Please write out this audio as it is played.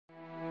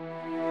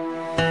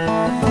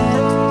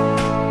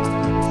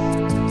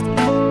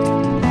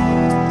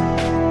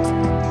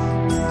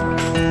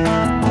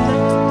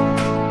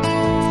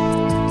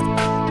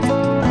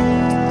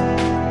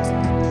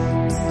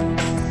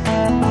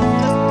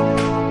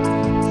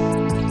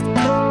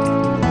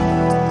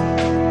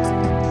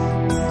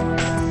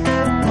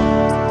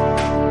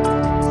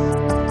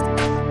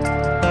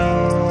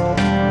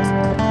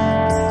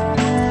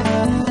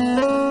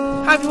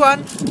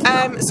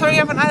everyone. Sorry I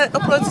haven't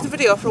uploaded the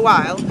video for a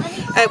while.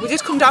 We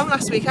did come down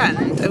last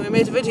weekend and we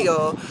made a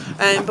video,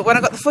 but when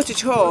I got the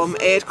footage home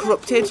it had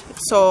corrupted,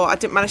 so I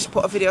didn't manage to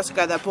put a video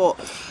together. But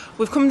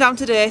we've come down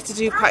today to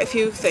do quite a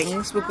few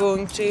things. We're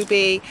going to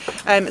be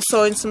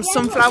sowing some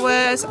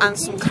sunflowers and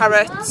some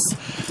carrots,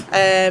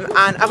 and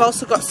I've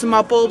also got some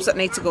more bulbs that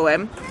need to go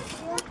in.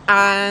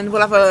 And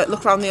we'll have a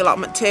look around the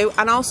allotment too.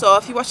 And also,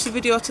 if you watch the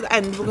video to the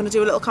end, we're going to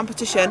do a little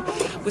competition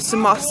with some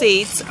more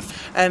seeds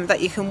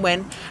that you can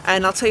win,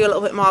 and I'll tell you a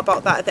little bit more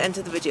about that at the end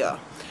of the video.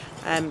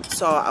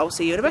 So I'll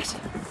see you in a bit.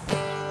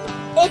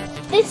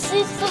 This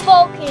is the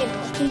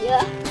volcano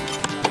here.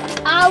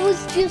 I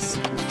was just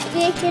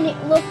making it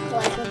look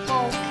like a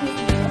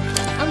volcano,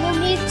 and we'll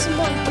need some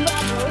more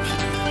gravel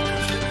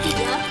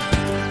here,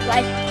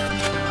 like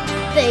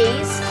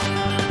these,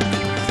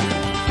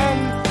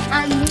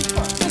 and we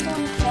put some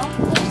on top.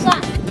 What's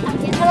that?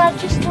 And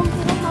I've just done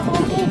for my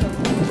volcano.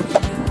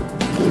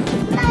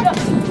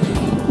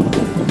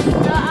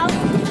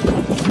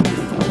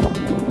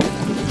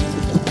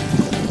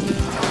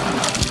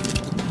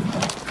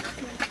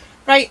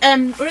 Right,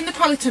 we're in the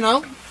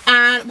polytunnel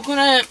and we're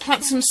going to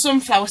plant some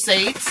sunflower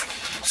seeds.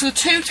 So the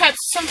two types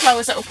of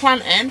sunflowers that we're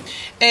planting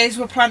is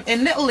we're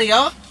planting Little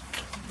Leo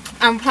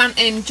and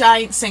planting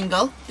Giant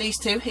Single, these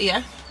two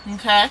here,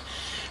 okay.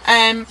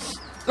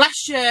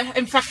 Last year,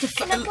 in fact,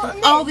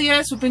 all the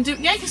years we've been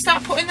doing, yeah, you can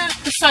start putting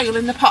the soil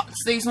in the pots,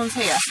 these ones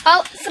here.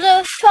 Oh, for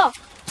the top?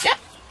 Yep,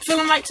 fill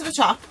them right to the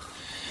top.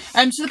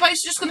 So the boys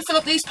are just going to fill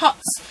up these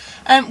pots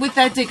with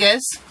their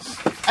diggers,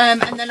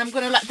 and then I'm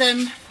going to let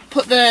them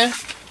put the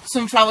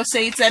sunflower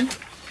seeds in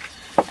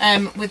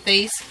with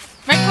these.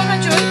 Right, go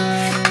on, Joy.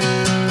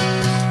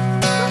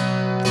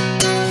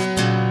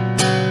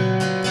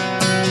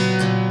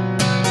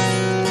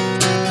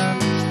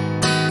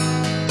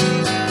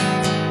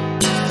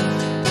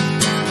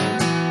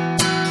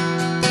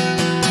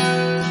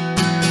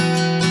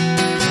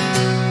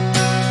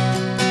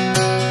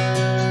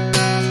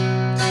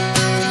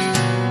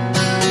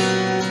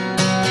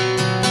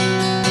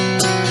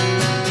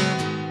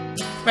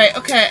 Right,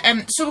 okay,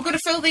 so we're going to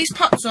fill these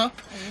pots up,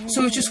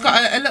 so we've just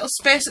got a little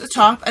space at the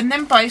top, and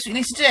then boys, what you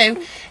need to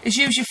do is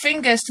use your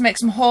fingers to make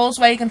some holes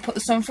where you're going to put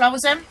the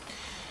sunflowers in.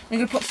 You're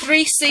going to put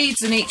 3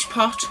 seeds in each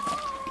pot.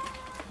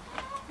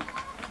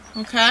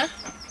 Okay, have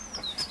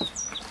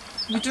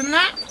you done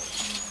that?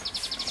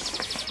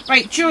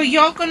 Right, Joey,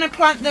 you're going to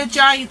plant the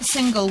Giant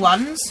Single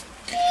ones,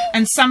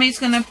 and Sammy's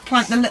going to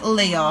plant the Little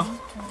Leo.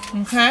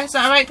 Okay, is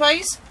that alright,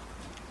 boys?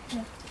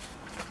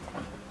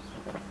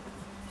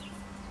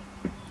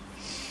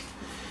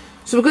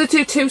 So we're going to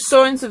do 2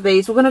 sowings of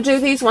these. We're going to do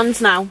these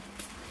ones now.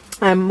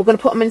 We're going to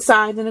put them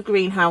inside in a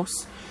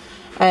greenhouse.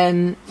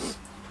 And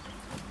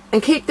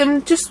keep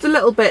them just a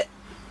little bit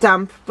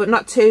damp, but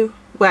not too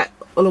wet,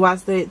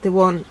 otherwise they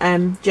won't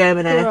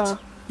germinate. Grow.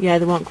 Yeah,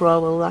 they won't grow,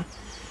 will they?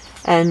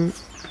 And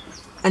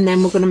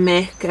then we're going to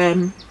make,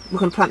 we're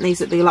going to plant these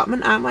at the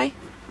allotment, aren't we?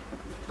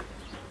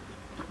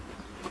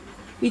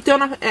 You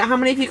don't have, how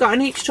many have you got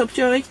in each tub,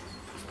 Joey?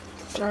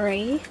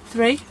 3.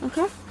 3,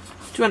 okay.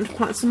 Do you want to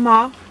plant some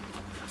more?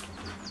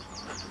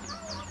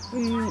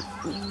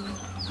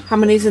 How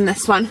many's in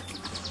this one?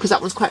 Because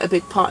that one's quite a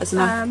big pot, isn't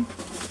it?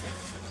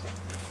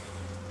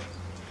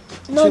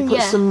 None put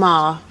yet. some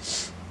more.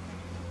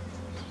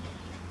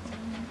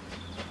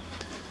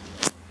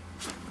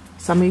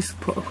 Sammy's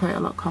put quite a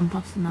lot of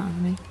compost in that,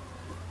 hasn't he?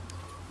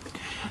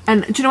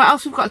 And do you know what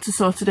else we've got to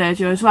sow today,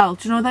 Joe, as well?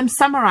 Do you know them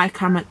samurai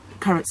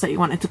carrots that you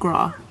wanted to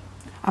grow?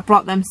 I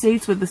brought them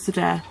seeds with us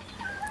today.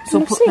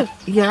 So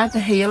yeah,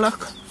 they're here,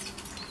 look.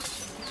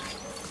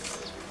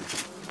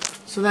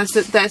 So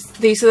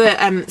these are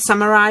the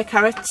samurai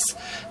carrots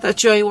that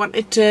Joy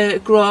wanted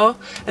to grow,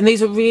 and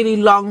these are really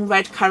long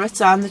red carrots,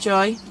 aren't they,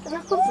 Joy? Can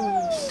I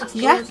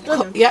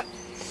cover them? Yeah,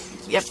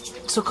 yep.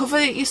 So cover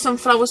your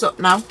sunflowers up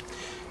now.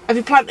 Have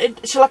you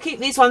planted? Shall I keep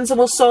these ones and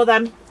we'll sow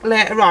them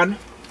later on?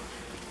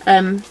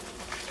 Right,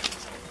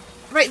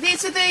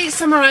 these are the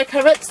samurai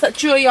carrots that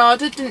Joy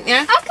ordered, didn't you?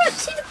 I can't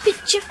see the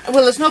picture.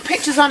 Well, there's no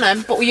pictures on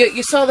them, but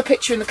you saw the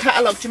picture in the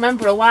catalogue. Do you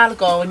remember a while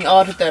ago when you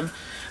ordered them?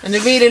 And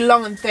they're really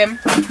long and thin.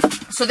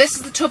 So this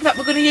is the tub that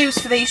we're going to use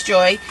for these,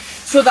 Joy,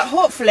 so that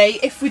hopefully,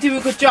 if we do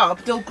a good job,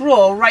 they'll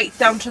grow right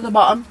down to the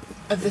bottom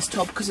of this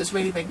tub, because it's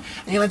really big,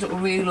 and you'll end up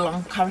with really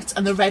long carrots,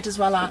 and they're red as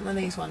well, aren't they,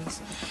 these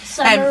ones?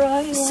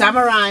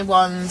 Samurai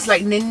ones,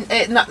 like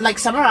not like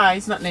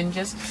samurais, not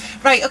ninjas.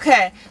 Right,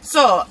 okay,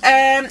 so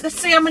let's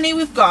see how many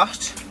we've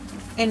got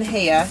in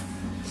here,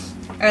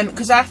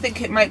 because I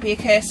think it might be a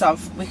case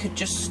of we could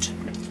just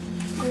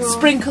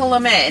sprinkle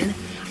them in,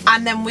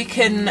 and then we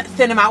can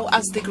thin them out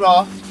as they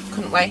grow,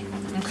 couldn't we?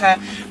 Okay,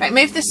 right,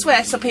 move this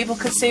way so people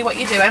can see what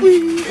you're doing.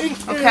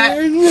 Okay,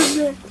 are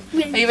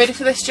you ready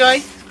for this,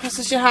 Joy?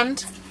 Passes your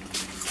hand.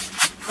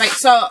 Right,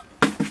 so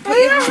put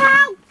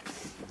your...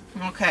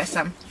 Okay,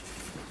 Sam.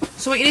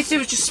 So what you need to do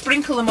is just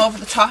sprinkle them over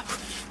the top.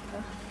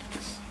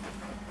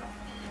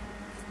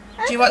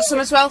 Do you want some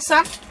as well,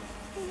 Sam?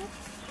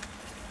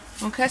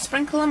 Okay,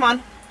 sprinkle them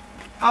on.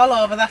 All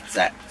over, that's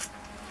it.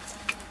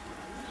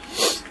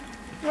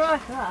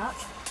 Like that.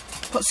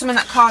 Put some in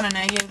that corner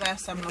near you there,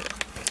 Sam, look.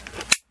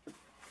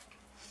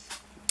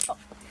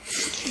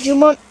 Do you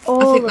want all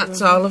of them? I think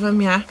that's all of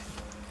them, yeah.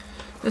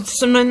 There's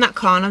some in that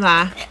corner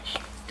there.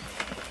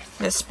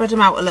 Let's spread them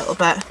out a little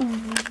bit.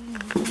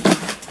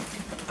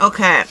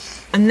 Okay,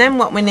 and then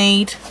what we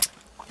need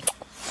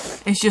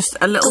is just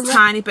a little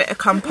tiny bit of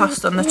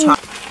compost on the top.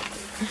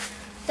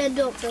 Then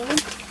don't do them.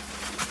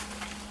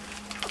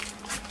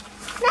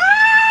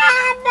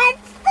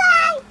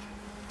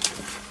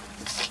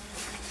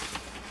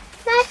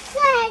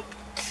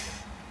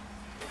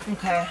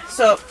 Okay,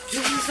 so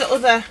this is the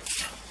other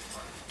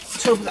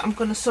tub that I'm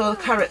going to sow the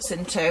carrots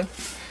into.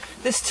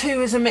 This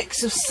too is a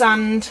mix of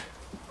sand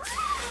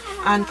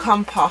and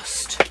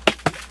compost,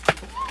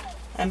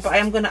 but I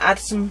am going to add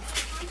some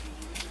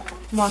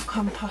more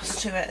compost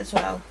to it as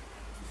well.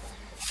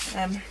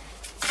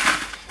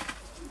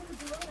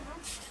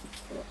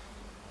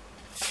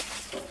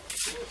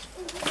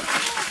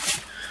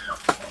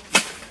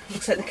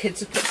 Looks like the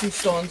kids have put some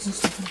stones and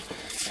stuff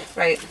in.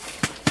 Right.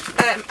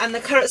 And the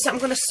carrots that I'm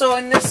going to sow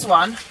in this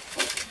one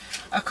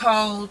are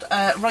called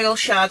Royal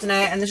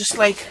Chardonnay, and they're just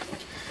like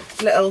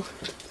little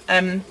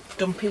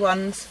dumpy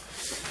ones.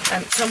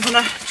 So I'm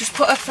going to just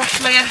put a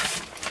fresh layer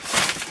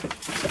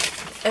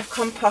of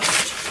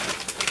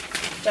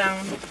compost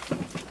down.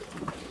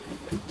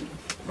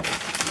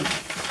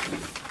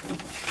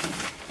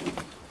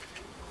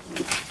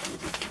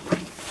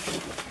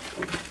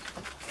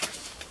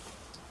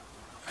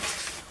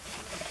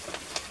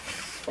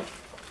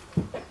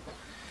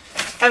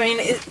 I mean,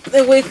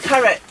 with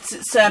carrots,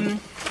 it's a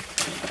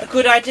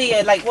good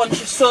idea, like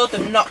once you've sowed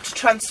them, not to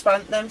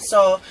transplant them,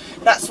 so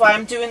that's why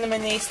I'm doing them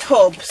in these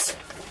tubs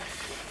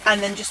and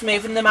then just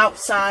moving them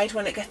outside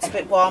when it gets a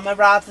bit warmer,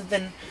 rather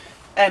than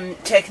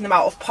taking them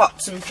out of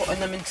pots and putting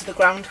them into the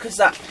ground, because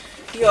that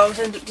you always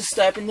end up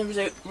disturbing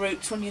the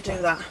roots when you do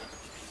that.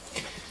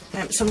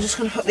 So I'm just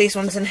going to put these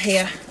ones in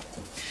here,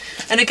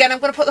 and again I'm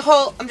going to put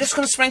I'm just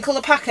going to sprinkle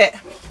the packet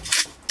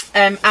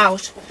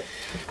out.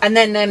 And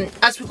then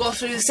as we go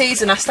through the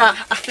season, I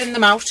thin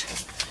them out.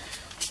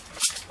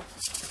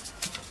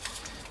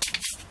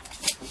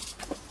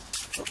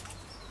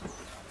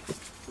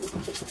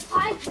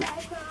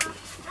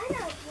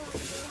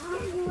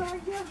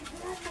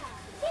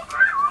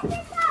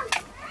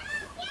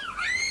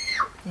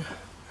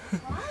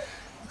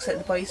 Looks like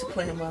the boys are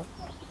playing well.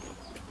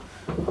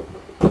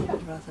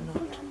 I'd rather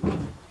not.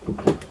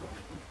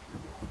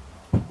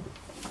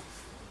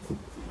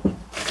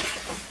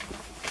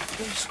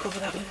 Just cover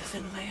that with a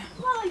thin layer.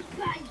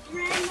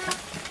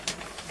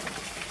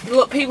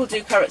 Look, people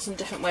do carrots in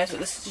different ways, but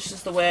this is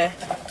just the way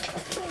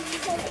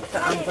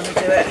that I'm going to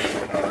do it.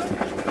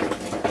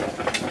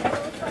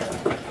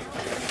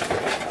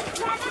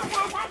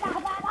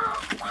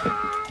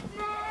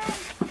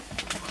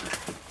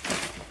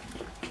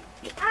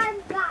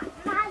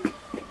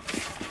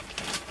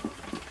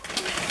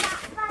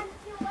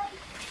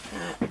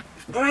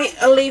 Right,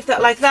 I'll leave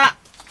that like that,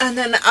 and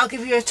then I'll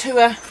give you a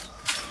tour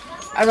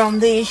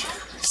around the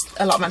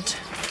allotment.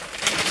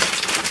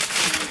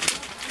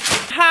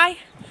 Hi.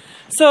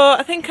 So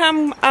I think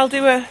I'll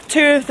do a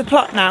tour of the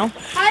plot now.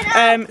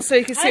 So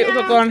you can see what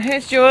we've got on.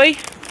 Here's Joey.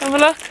 Have a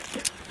look.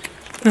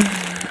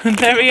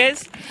 There he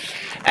is.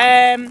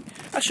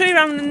 I'll show you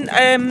around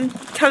and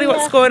tell you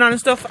what's going on and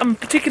stuff. I'm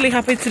particularly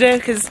happy today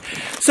because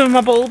some of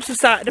my bulbs have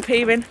started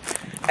appearing.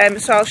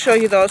 So I'll show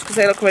you those because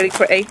they look really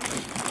pretty.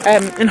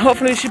 And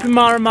hopefully there should be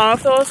more and more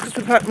of those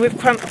because we've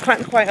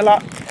planted quite a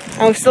lot.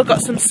 And we've still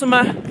got some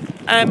summer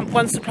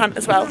ones to plant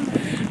as well.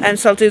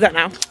 So I'll do that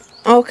now.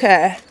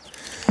 Okay.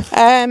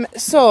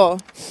 So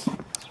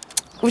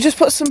we just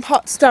put some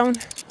pots down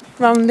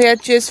around the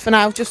edges for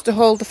now, just to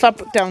hold the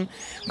fabric down,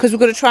 because we're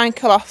going to try and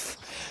kill off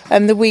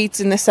the weeds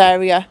in this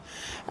area,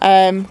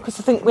 because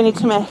I think we need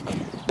to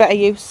make better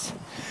use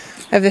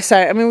of this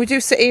area. I mean, we do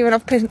sit here and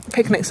have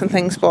picnics and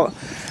things, but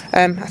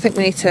I think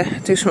we need to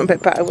do something a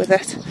bit better with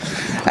it.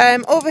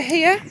 Over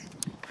here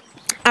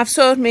I've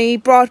sowed me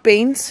broad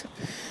beans,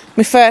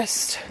 my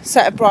first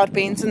set of broad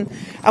beans, and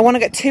I want to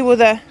get two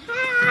other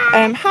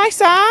hi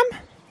Sam,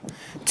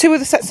 two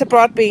other sets of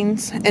broad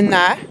beans in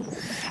there.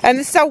 And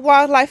this is our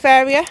wildlife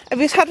area. Have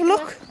you had a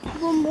look?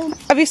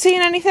 Have you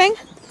seen anything?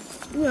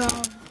 No.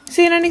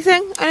 Seen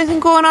anything?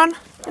 Anything going on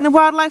in the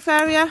wildlife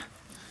area?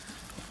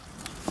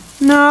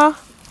 No?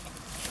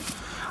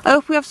 I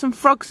hope we have some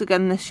frogs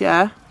again this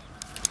year.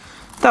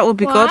 That would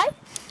be good.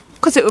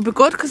 Because it would be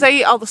good, because they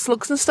eat all the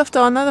slugs and stuff,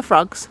 don't they, the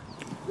frogs?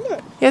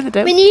 Yeah, they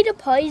do. We need a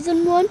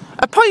poison one.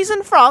 A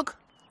poison frog?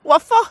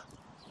 What for?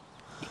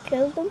 To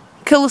kill them.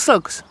 Kill the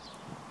slugs?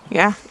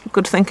 Yeah,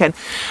 good thinking.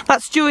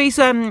 That's Joey's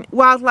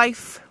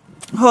wildlife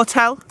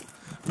hotel,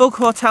 bug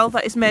hotel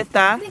that is made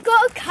there. We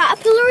got a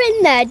caterpillar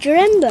in there, do you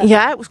remember?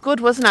 Yeah, it was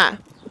good, wasn't it?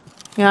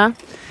 Yeah.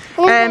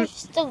 It's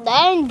still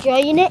there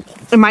enjoying it.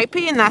 It might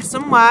be in there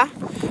somewhere,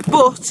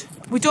 but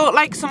we don't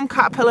like some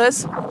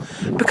caterpillars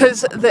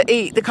because they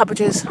eat the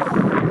cabbages.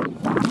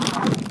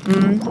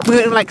 We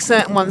don't like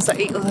certain ones that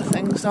eat other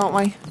things, don't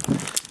we?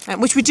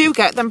 Which we do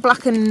get, them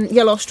black and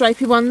yellow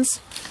stripy ones.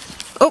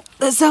 Oh,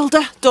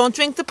 Zelda, don't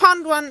drink the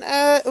pond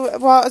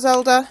water,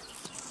 Zelda.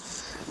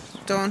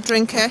 Don't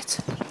drink it.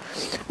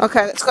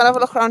 Okay, let's go and have a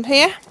look around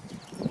here.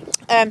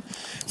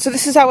 So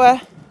this is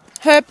our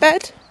herb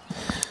bed.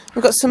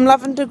 We've got some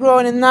lavender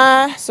growing in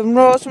there, some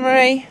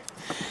rosemary.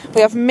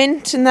 We have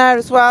mint in there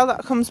as well,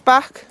 that comes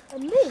back. A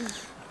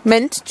mint?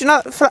 Mint, do you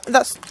know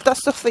that's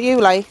stuff that you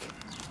like?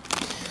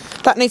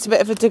 That needs a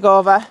bit of a dig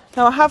over.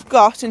 Now I have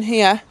got in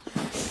here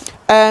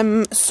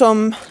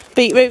some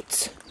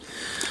beetroots.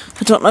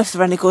 I don't know if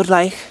they're any good,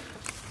 like.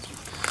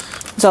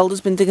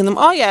 Zelda's been digging them.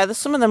 Oh yeah, there's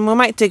some of them. We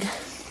might dig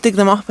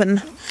them up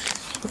and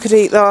we could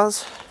eat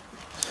those.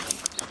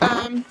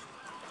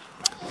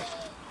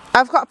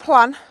 I've got a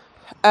plan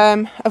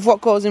of what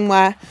goes in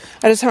where.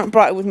 I just haven't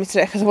brought it with me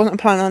today because I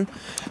wasn't planning on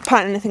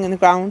planting anything in the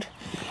ground.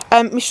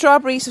 My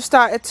strawberries have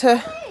started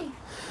to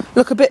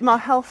look a bit more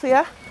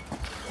healthier.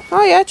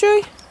 Oh yeah,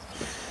 Joey.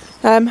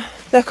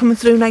 They're coming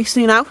through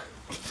nicely now.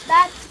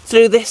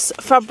 Through this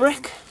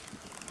fabric.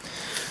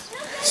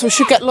 So we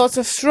should get loads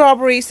of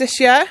strawberries this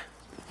year.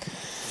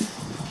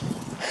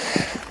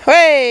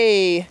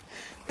 Hey!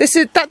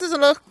 That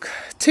doesn't look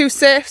too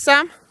safe,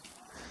 Sam.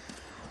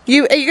 Are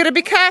you going to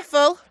be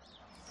careful?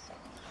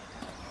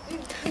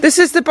 This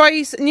is the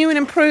boys' new and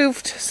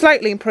improved,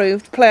 slightly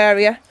improved play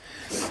area.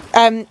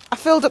 I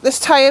filled up this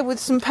tyre with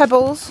some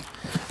pebbles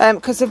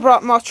because they've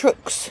brought more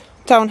trucks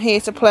down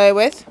here to play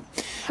with.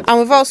 And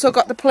we've also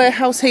got the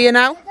playhouse here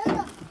now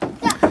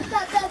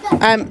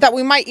that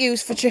we might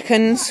use for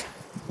chickens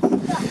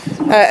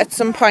at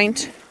some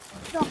point.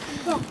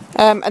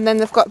 And then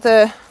they've got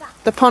the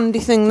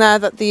pondy thing there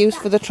that they use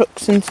for the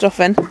trucks and stuff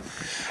in.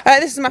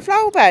 This is my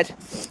flower bed.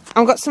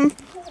 I've got some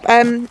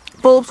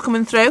bulbs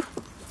coming through.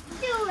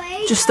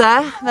 Just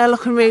there. They're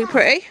looking really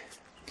pretty.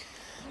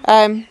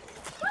 And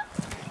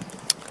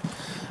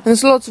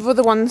there's loads of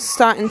other ones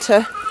starting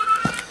to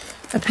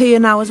appear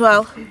now as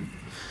well.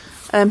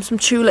 Some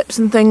tulips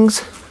and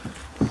things.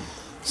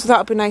 So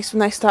that'll be nice when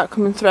they start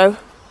coming through.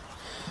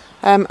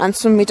 And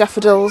some of my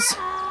daffodils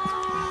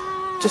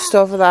just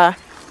over there.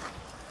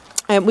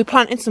 We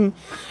planted some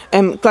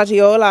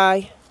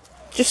gladioli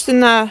just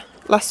in there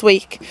last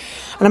week,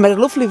 and I made a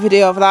lovely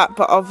video of that,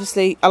 but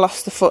obviously I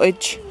lost the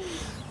footage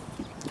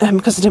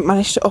because I didn't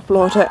manage to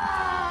upload it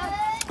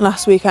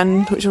last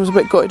weekend, which I was a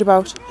bit gutted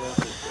about.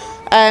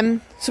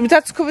 So my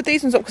dad's covered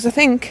these ones up because I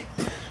think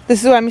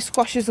this is where my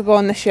squashes are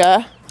going this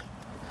year.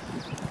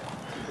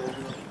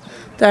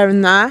 There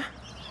and there.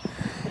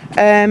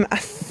 I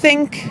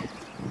think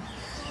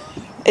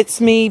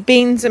it's me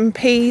beans and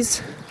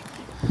peas,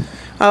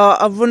 or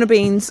runner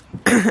beans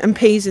and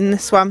peas in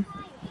this one.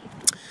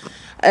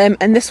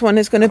 And this one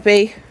is going to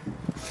be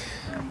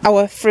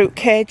our fruit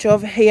cage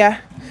over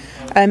here.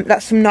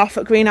 That's from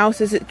Norfolk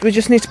Greenhouses. We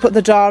just need to put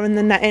the door and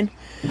the netting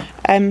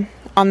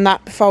on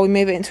that before we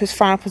move it into its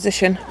final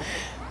position.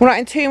 We're not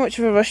in too much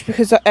of a rush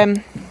because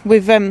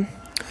we've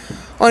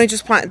only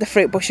just planted the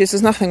fruit bushes.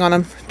 There's nothing on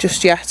them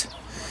just yet.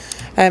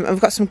 And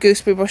we've got some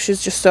gooseberry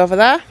bushes just over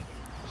there.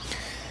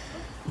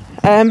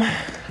 And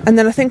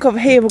then I think over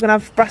here we're going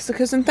to have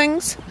brassicas and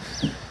things.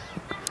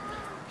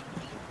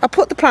 I'll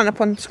put the plan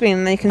up on the screen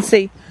and then you can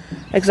see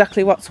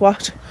exactly what's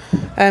what.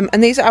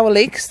 And these are our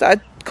leeks that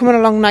are coming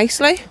along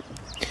nicely.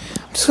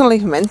 I'm just going to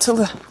leave them in until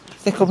they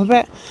thick up a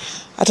bit.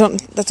 I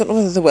don't know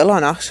whether they will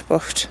or not,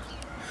 but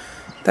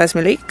there's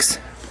my leeks.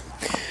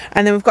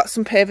 And then we've got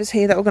some pavers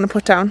here that we're going to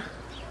put down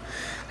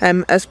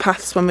as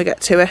paths when we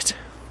get to it.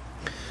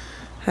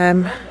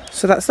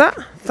 So that's that.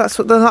 That's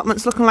what the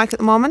allotment's looking like at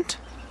the moment.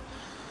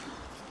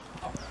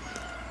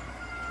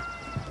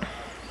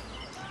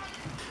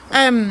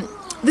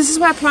 This is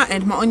where I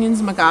planted my onions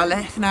and my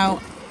garlic.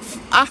 Now,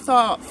 I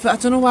thought, I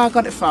don't know where I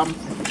got it from,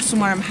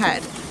 somewhere in my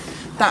head,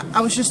 that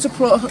I was just to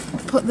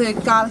put the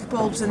garlic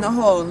bulbs in the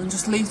hole and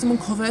just leave them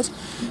uncovered.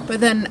 But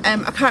then,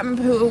 I can't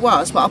remember who it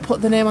was, but I'll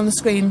put the name on the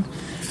screen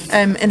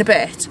in a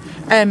bit.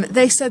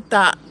 They said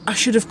that I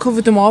should have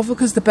covered them over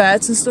because the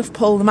birds and stuff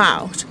pull them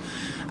out.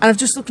 And I've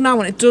just looked now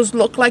and it does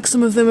look like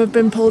some of them have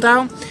been pulled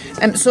out.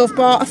 So I've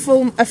bought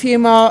a few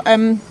more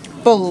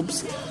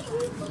bulbs.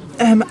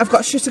 I've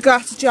got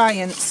Shutterglass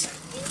Giants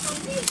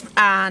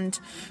and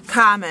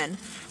Carmen,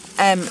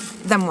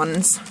 them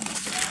ones,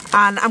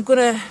 and I'm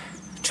gonna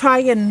try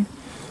and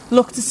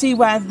look to see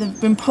where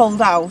they've been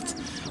pulled out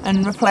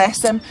and replace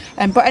them.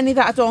 But any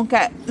that I don't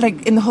get,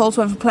 like in the holes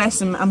where I've replaced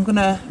them, I'm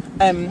gonna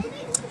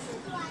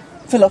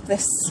fill up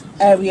this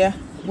area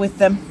with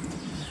them,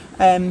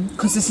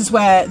 because this is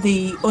where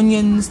the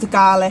onions, the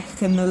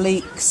garlic, and the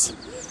leeks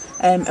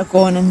are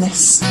going in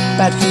this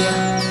bed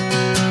here.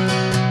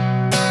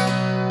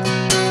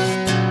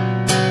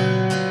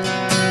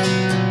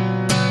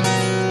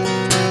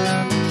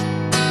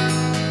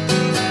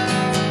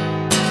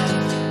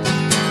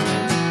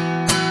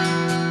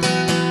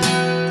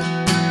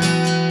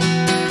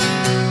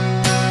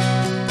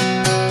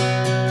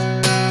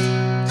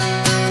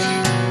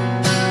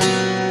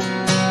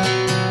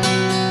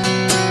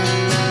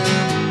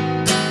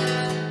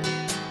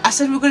 I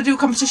said we were going to do a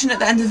competition at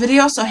the end of the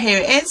video, so here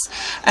it is.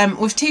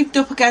 We've teamed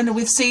up again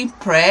with Seed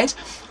Parade,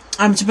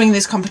 to bring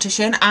this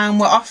competition, and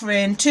we're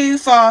offering 2,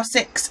 4,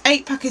 6,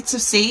 8 packets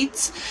of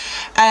seeds.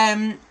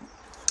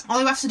 All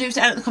you have to do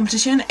to enter the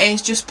competition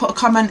is just put a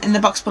comment in the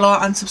box below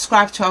and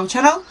subscribe to our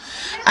channel.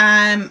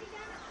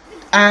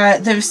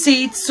 There are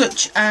seeds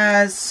such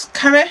as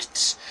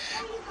carrot,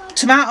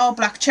 tomato,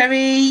 black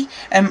cherry,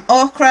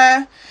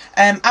 okra,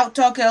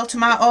 outdoor girl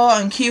tomato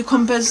and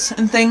cucumbers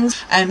and things.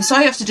 So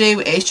all you have to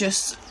do is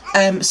just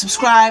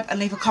subscribe and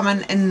leave a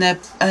comment in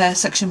the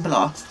section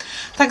below.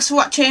 Thanks for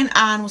watching,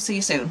 and we'll see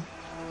you soon.